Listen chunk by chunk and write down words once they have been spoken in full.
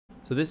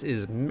So this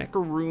is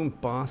MechaRoom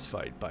boss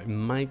fight by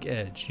Mike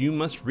Edge. You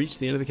must reach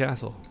the end of the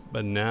castle,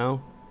 but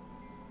now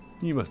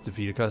you must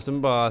defeat a custom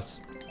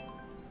boss.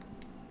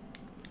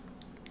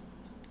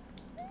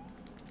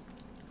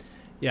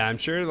 Yeah, I'm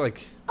sure,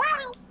 like,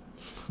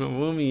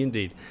 Woomy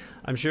indeed.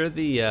 I'm sure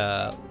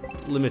the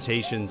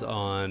limitations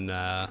on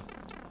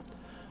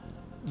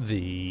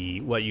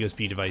the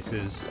USB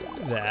devices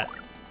that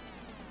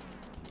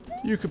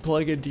you could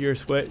plug into your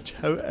Switch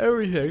have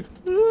everything.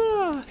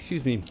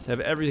 Excuse me, have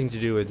everything to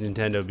do with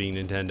Nintendo being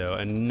Nintendo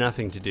and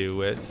nothing to do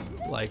with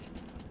like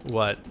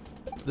what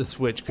the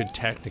Switch could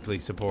technically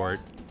support.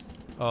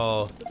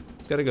 Oh,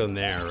 it's gotta go in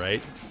there,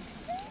 right?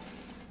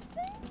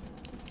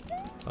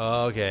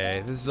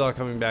 Okay, this is all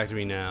coming back to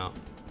me now.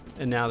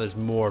 And now there's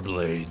more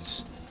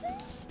blades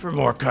for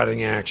more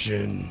cutting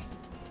action.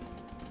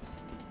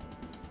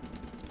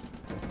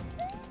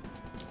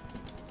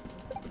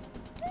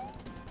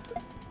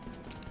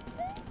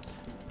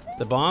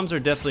 The bombs are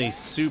definitely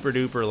super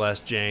duper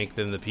less jank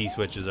than the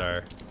P-switches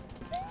are.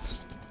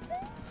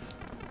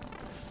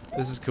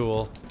 This is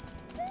cool.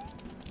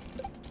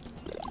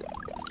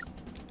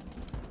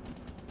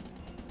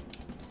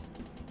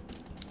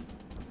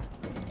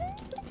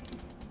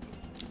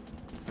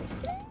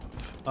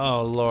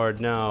 Oh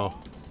Lord, no.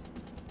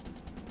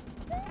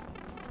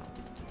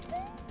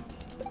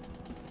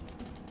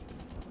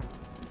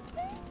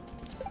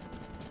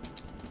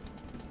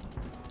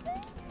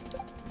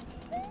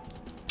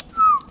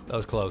 That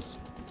was close.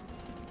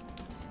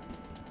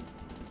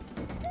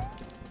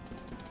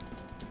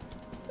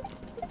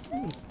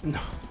 No.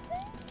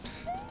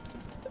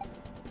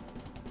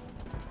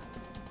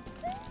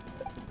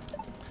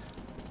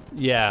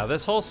 Yeah,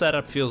 this whole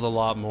setup feels a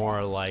lot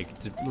more like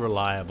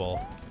reliable.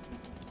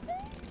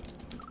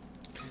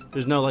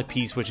 There's no like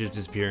P-switches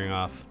disappearing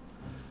off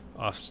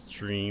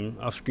screen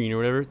or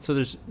whatever.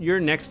 So you're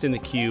next in the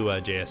queue,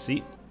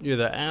 JSC. You're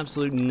the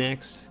absolute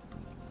next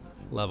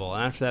level.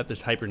 And after that,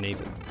 there's Hyper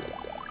Nathan.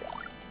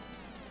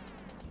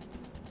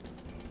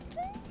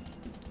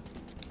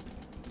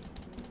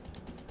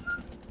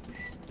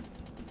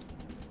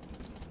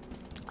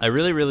 I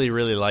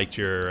really liked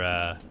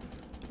your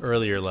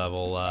earlier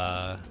level,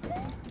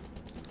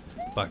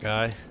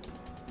 Buckeye.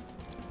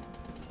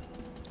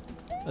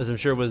 As I'm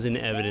sure was in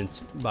evidence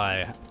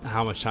by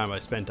how much time I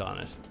spent on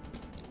it.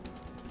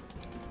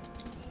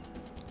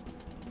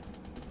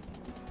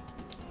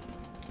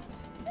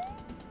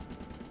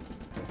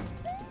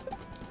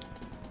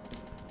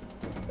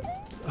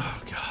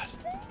 Oh God,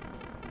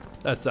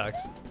 that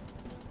sucks.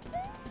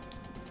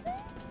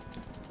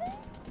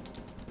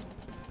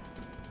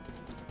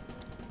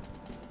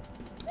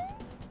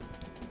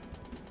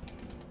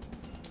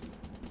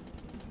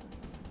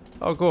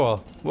 Oh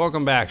cool,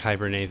 welcome back,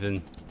 Hyper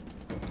Nathan.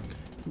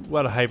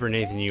 What a Hyper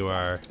Nathan you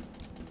are.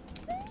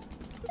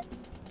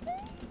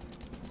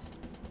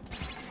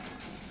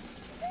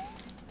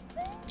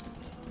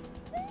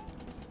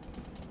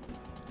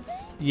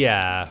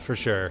 Yeah, for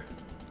sure.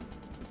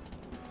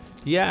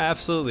 Yeah,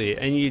 absolutely.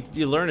 And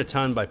you learn a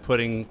ton by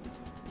putting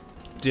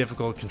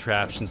difficult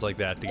contraptions like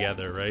that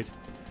together, right?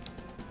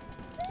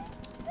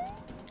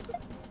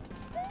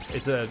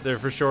 They're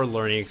for sure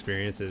learning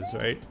experiences,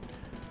 right?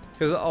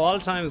 Because a lot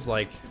of times,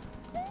 like,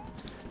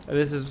 and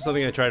this is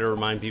something I try to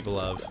remind people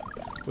of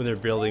when they're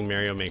building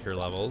Mario Maker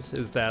levels,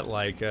 is that,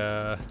 like,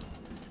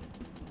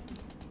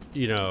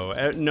 you know,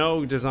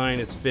 no design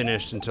is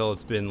finished until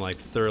it's been, like,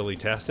 thoroughly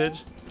tested.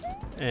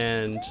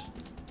 And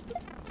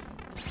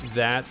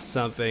that's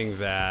something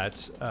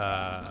that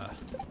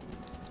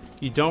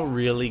you don't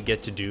really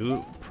get to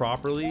do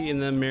properly in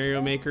the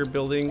Mario Maker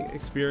building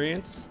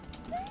experience.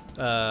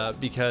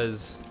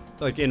 Because,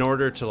 like, in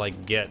order to,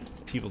 like, get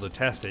people to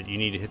test it, you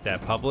need to hit that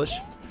publish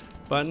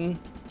button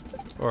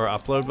or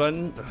upload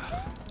button,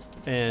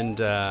 and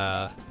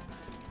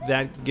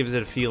that gives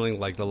it a feeling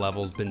like the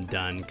level's been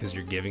done because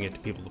you're giving it to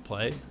people to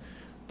play.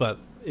 But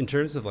in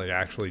terms of like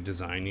actually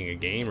designing a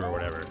game or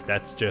whatever,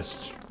 that's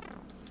just,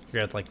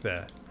 you're at like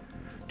the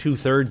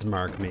 2/3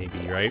 mark maybe,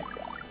 right?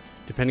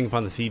 Depending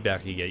upon the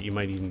feedback you get, you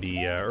might even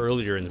be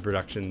earlier in the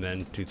production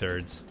than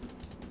 2/3.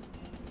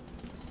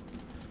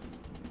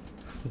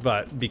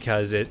 But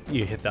because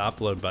you hit the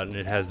upload button,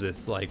 it has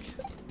this like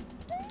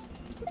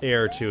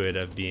air to it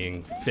of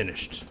being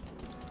finished.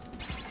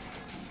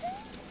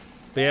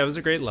 But yeah, it was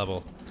a great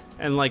level,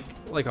 and like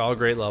all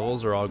great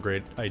levels or all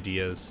great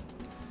ideas,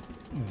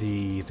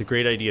 the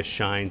great idea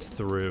shines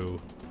through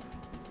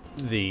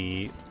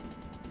the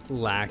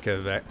lack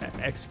of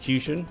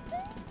execution,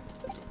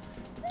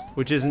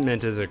 which isn't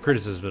meant as a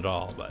criticism at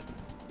all, but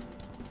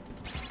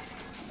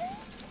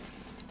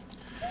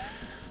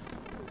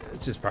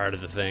it's just part of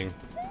the thing.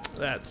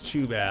 That's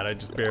too bad. I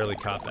just barely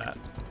caught that.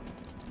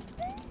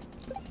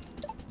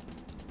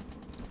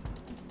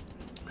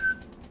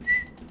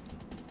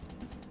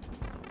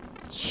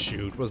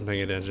 Shoot, wasn't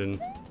paying attention.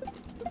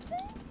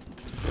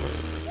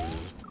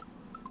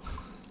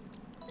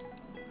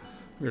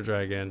 I'm gonna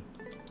try again.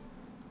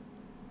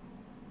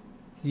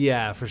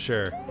 Yeah, for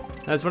sure.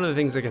 That's one of the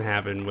things that can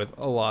happen with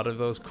a lot of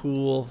those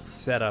cool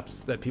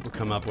setups that people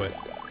come up with.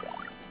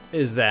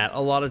 is that a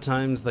lot of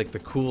times like the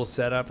cool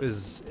setup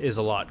is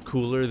a lot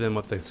cooler than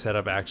what the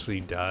setup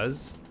actually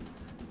does,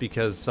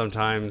 because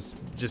sometimes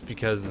just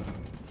because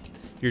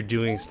you're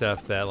doing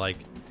stuff that like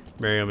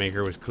Mario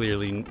Maker was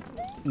clearly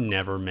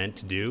never meant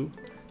to do,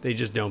 they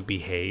just don't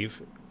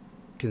behave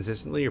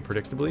consistently or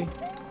predictably,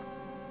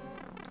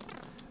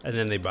 and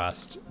then they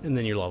bust, and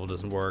then your level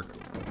doesn't work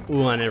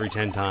 1 every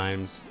 10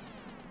 times,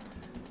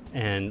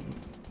 and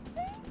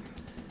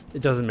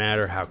it doesn't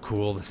matter how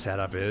cool the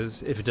setup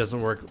is. If it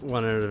doesn't work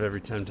 1 out of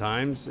every 10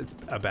 times, it's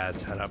a bad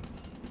setup.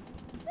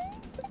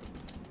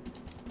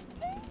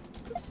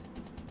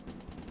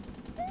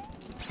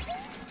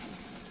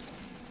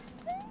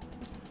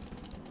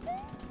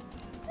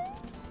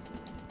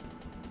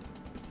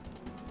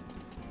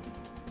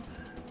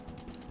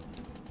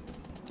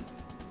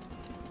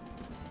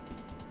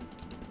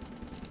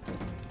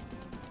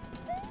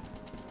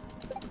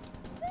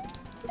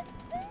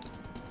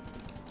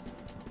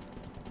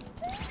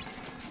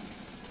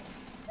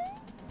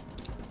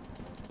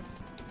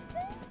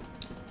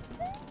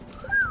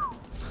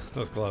 That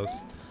was close.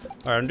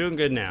 Alright, I'm doing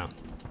good now.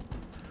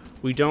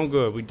 We doing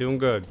good. We doing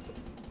good.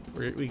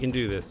 We can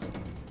do this.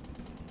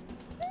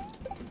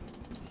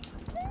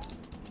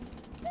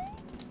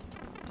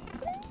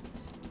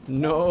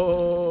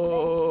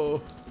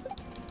 No.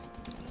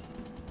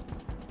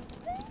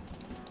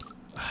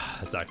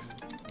 That sucks.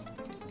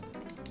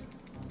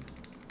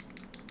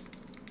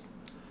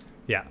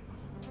 Yeah.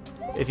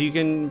 If you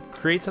can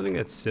create something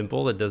that's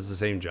simple that does the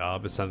same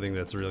job as something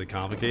that's really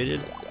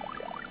complicated,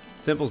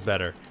 simple's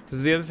better.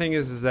 Because the other thing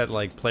is that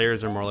like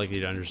players are more likely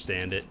to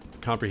understand it,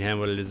 comprehend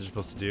what it is they're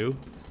supposed to do.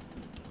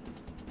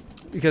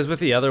 Because with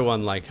the other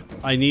one, like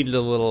I needed even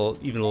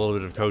a little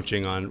bit of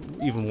coaching on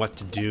even what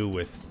to do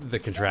with the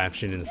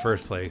contraption in the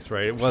first place,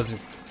 right? It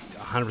wasn't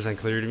 100%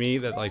 clear to me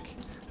that like,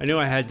 I knew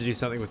I had to do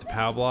something with the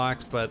power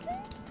blocks,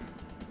 but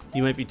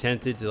you might be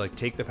tempted to like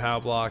take the power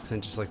blocks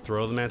and just like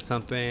throw them at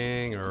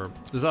something, or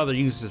there's other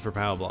uses for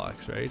power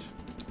blocks, right?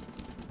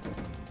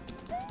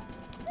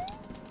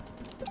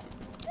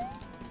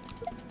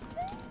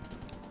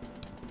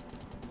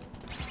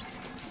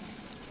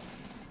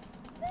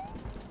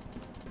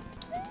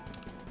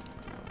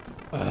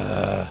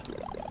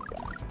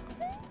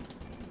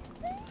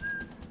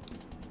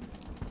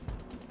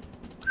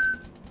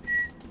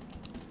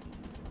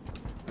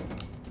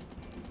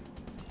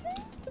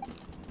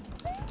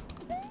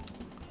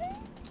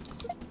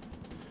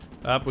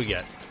 Up we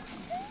get.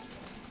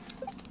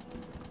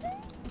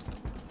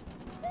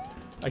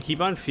 I keep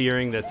on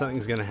fearing that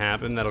something's gonna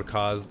happen that'll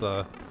cause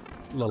the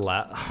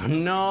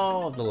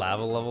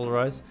lava level to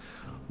rise.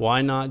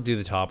 Why not do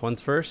the top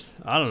ones first?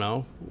 I don't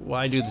know.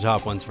 Why do the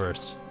top ones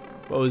first?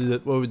 What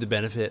would the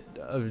benefit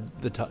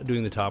of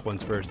doing the top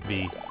ones first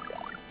be?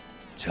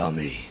 Tell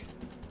me.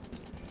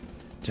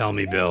 Tell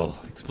me, Bill.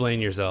 Explain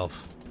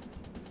yourself.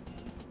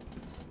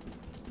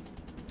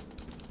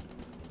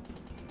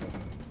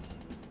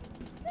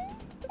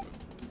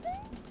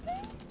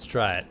 Let's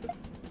try it.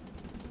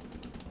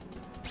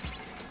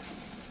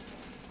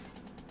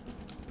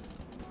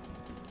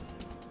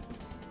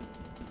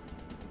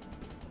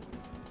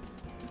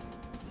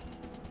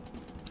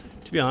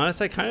 To be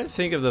honest, I kind of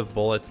think of the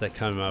bullets that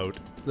come out,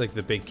 like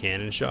the big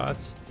cannon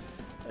shots,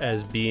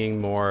 as being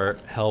more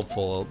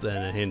helpful than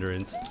a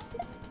hindrance.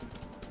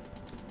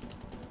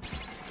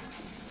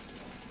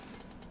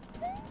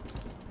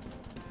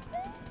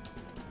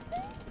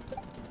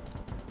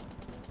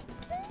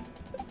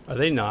 Are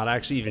they not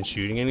actually even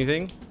shooting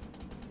anything?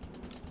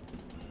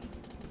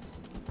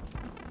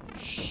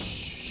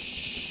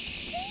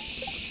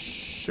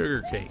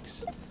 Sugar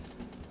cakes.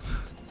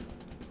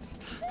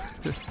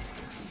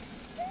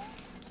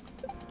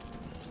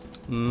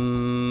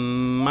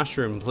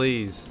 Mushroom,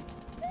 please.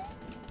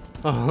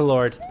 Oh,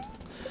 Lord.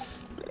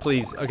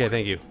 Please. Okay,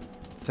 thank you.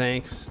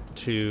 Thanks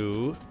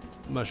to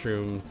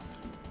Mushroom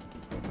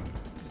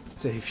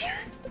Savior.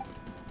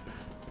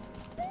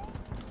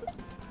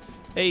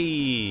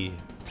 Hey!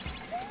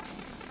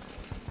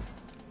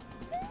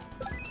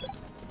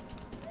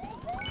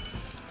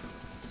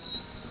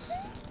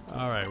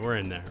 Alright, we're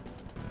in there.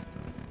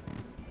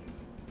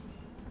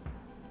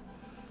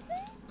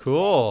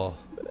 Cool.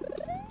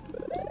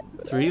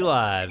 3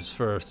 lives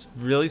for a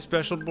really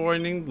special boy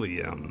named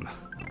Liam.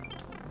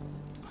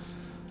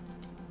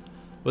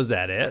 Was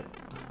that it?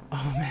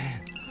 Oh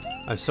man,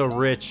 I'm so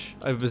rich.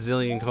 I have a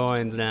bazillion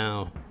coins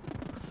now.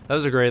 That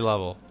was a great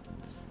level.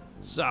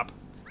 Sup?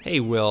 Hey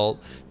Will,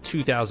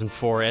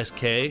 2004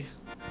 SK.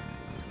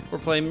 We're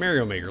playing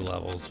Mario Maker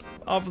levels.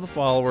 Of the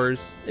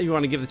followers, if you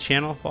want to give the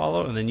channel a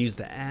follow and then use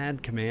the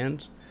add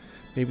command,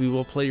 maybe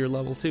we'll play your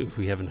level too if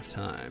we have enough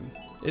time.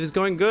 It is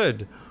going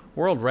good.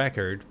 World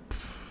record.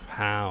 Pff,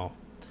 how?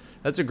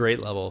 That's a great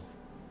level.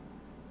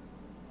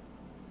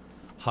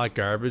 Hot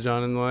garbage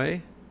on in the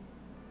way.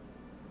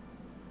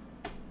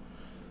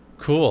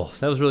 Cool.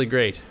 That was really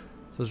great.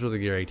 That was really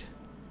great.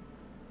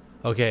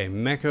 Okay,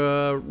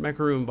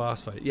 MechaRoom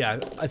boss fight. Yeah,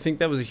 I think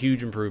that was a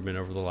huge improvement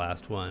over the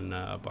last one,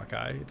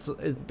 Buckeye. It's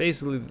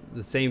basically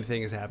the same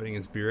thing as happening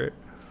in Spirit,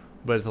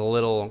 but it's a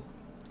little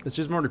It's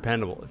just more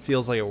dependable. It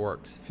feels like it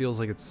works. It feels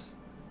like it's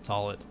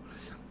solid.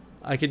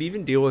 I could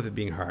even deal with it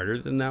being harder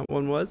than that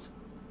one was.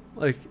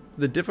 Like,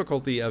 the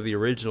difficulty of the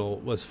original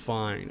was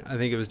fine. I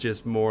think it was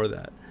just more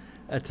that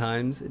at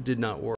times it did not work.